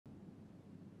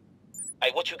Hey,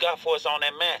 what you got for us on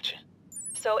that mansion?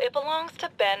 So it belongs to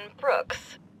Ben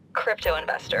Brooks, crypto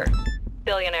investor.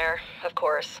 Billionaire, of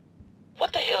course.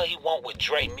 What the hell he want with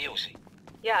Dre music?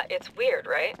 Yeah, it's weird,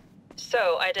 right?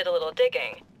 So I did a little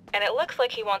digging, and it looks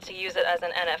like he wants to use it as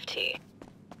an NFT.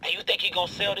 Hey, you think he gonna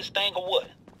sell this thing or what?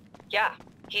 Yeah,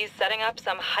 he's setting up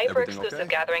some hyper-exclusive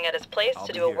gathering at his place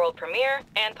to do a world premiere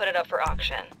and put it up for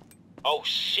auction. Oh,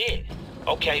 shit.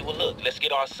 Okay, well, look, let's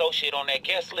get our associate on that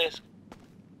guest list.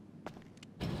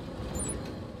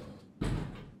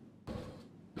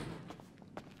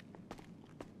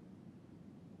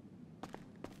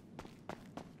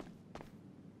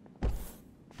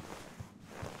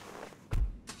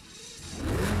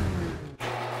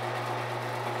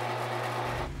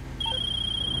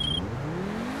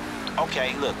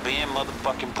 Okay, look, Ben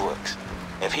motherfucking Brooks.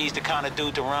 If he's the kind of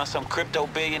dude to run some crypto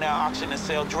billionaire auction and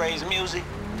sell Dre's music,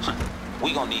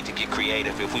 we gonna need to get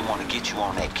creative if we want to get you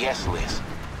on that guest list.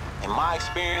 In my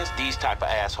experience, these type of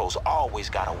assholes always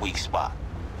got a weak spot.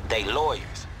 They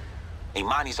lawyers.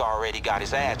 Imani's already got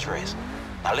his address.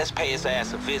 Now let's pay his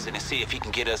ass a visit and see if he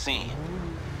can get us in.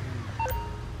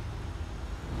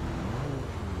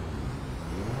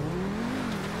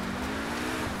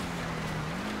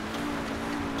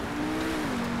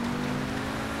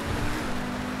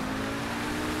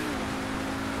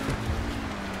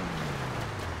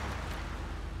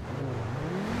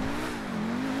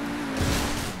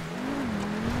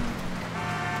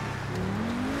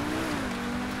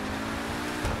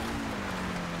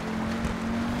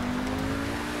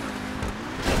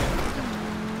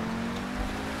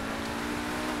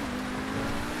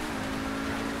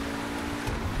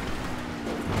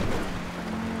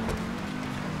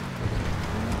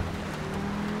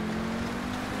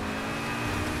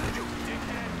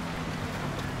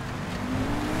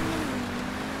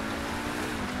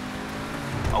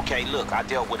 Okay, look, I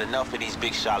dealt with enough of these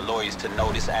big shot lawyers to know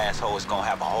this asshole is gonna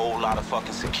have a whole lot of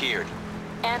fucking security.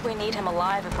 And we need him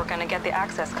alive if we're gonna get the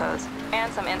access codes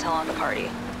and some intel on the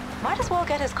party. Might as well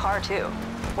get his car too.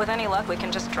 With any luck, we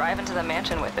can just drive into the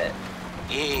mansion with it.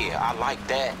 Yeah, I like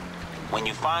that. When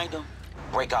you find him,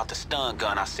 break out the stun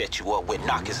gun I set you up with,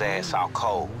 knock his ass out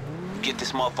cold. Get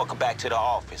this motherfucker back to the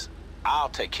office. I'll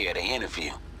take care of the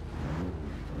interview.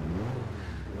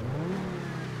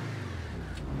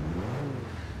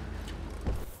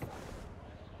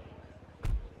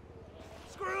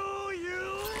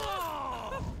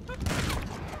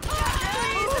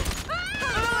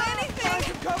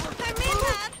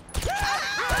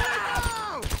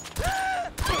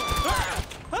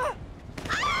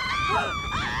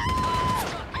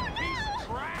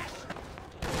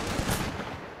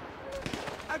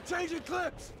 Changing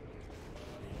clips!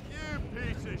 You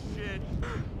piece of shit!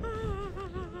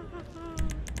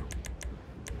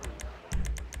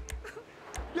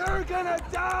 You're gonna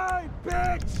die,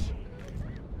 bitch!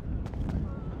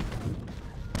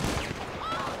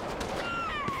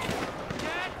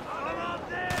 Get him up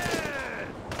there!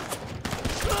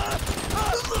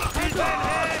 He's been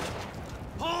hit!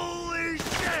 Holy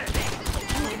shit!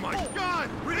 Oh my god!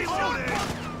 Reload it!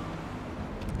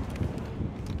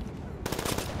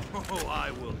 Oh,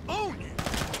 I will own you!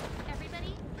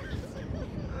 Everybody,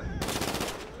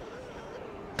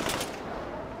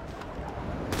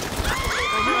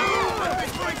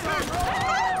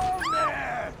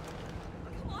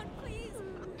 come on, please!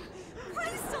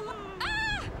 Please, someone!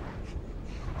 Ah!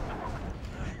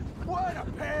 What a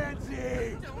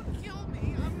pansy! Don't kill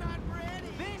me, I'm not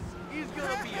ready! This is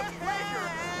gonna be a pleasure!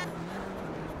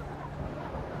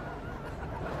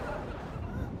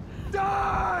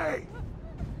 Die!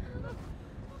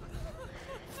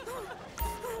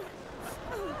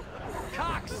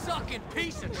 Cock-sucking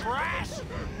piece of trash!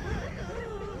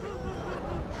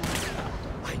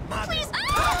 Please!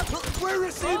 Ah! We're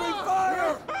receiving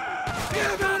fire!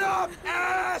 Give it up,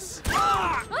 ass!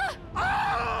 Ah!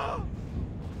 Ah!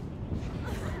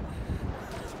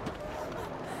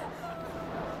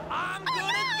 I'm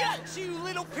gonna get you,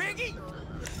 little piggy!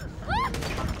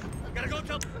 Gotta go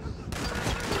tell...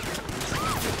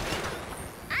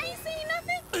 I ain't seen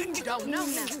nothing! You don't know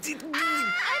nothing.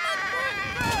 I'm a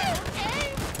girl,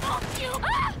 okay? Fuck you!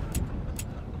 Ah!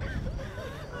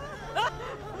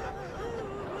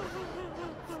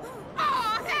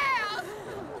 Oh, hell!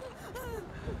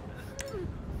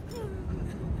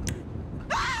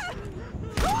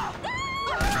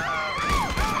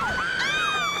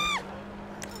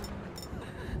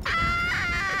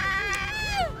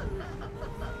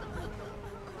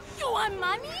 You want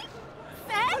money?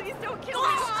 Fat? Please don't kill me!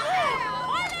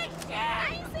 Holy shit! I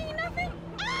ain't seen nothing!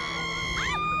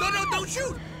 No, don't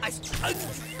shoot!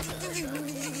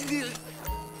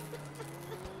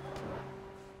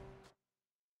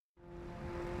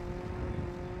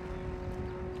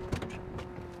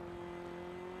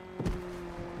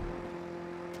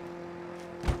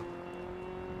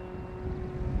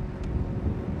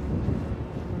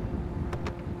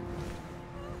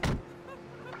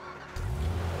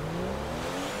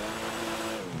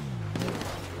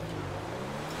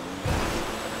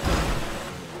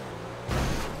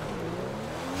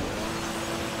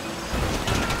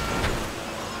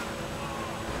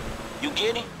 You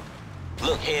get him?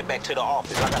 Look, head back to the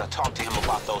office. I gotta talk to him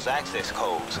about those access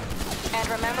codes. And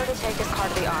remember to take his car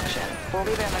to the auction. We'll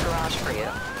leave it in the garage for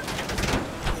you.